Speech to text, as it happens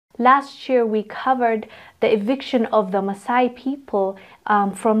Last year, we covered the eviction of the Maasai people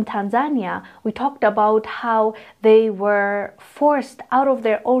from Tanzania. We talked about how they were forced out of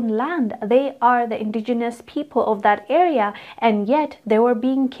their own land. They are the indigenous people of that area, and yet they were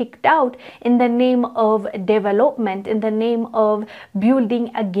being kicked out in the name of development, in the name of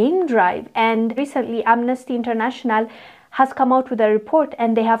building a game drive. And recently, Amnesty International has come out with a report,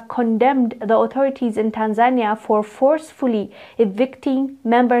 and they have condemned the authorities in Tanzania for forcefully evicting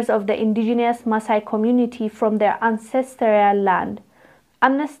members of the indigenous Maasai community from their ancestral land.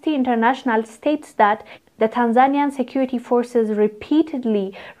 Amnesty International states that the Tanzanian security forces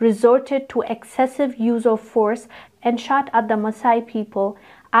repeatedly resorted to excessive use of force and shot at the Maasai people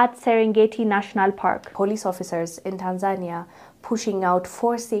at Serengeti National Park. Police officers in Tanzania forcing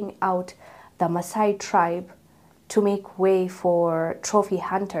out the Maasai tribe to make way for trophy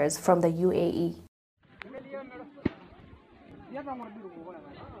hunters from the UAE.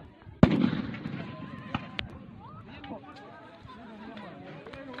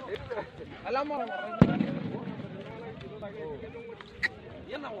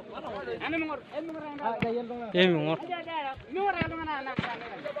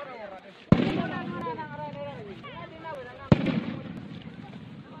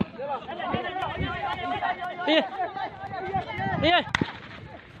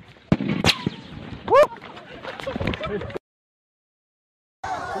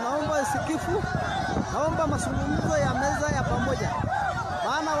 Tunaomba sikifu, naomba mazungumzo ya meza ya pamoja.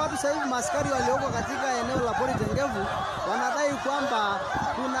 Maana watu sasa hivi maaskari walioko katika eneo la pori tengevu wanadai kwamba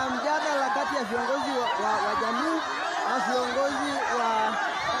kuna mjadala kati ya viongozi wa jamii na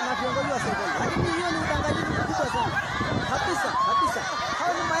viongozi wa serikali. Lakini hiyo ni udanganyifu mkubwa sana. Kabisa.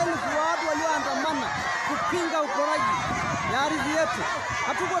 Hao ni maelfu ya watu walioandamana kupinga uporaji ya ardhi yetu.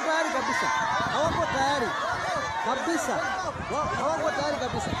 Hatuko tayari kabisa. Hawako tayari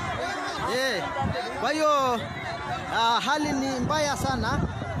kabisa. Kwa hiyo hali ni mbaya sana.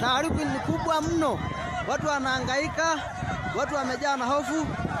 Taharuki ni kubwa mno. Watu wanahangaika, watu wamejaa na hofu,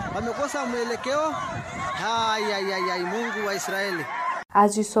 wamekosa mwelekeo. Mungu wa Israeli.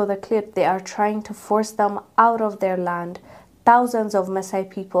 As you saw the clip, they are trying to force them out of their land. Thousands of Maasai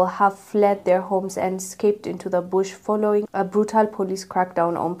people have fled their homes and escaped into the bush following a brutal police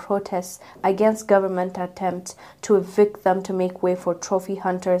crackdown on protests against government attempts to evict them to make way for trophy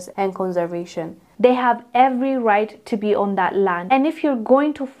hunters and conservation. They have every right to be on that land. And if you're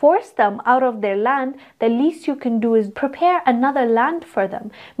going to force them out of their land, the least you can do is prepare another land for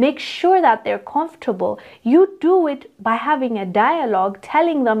them. Make sure that they're comfortable. You do it by having a dialogue,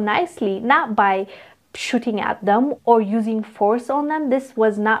 telling them nicely, not by shooting at them or using force on them. This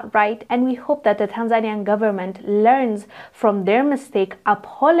was not right, and we hope that the Tanzanian government learns from their mistake,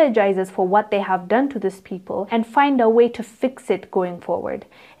 apologizes for what they have done to these people, and find a way to fix it going forward.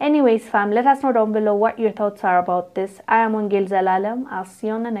 Anyways, fam, let us know down below what your thoughts are about this. I am Wangel Zalalam. I'll see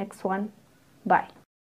you on the next one. Bye.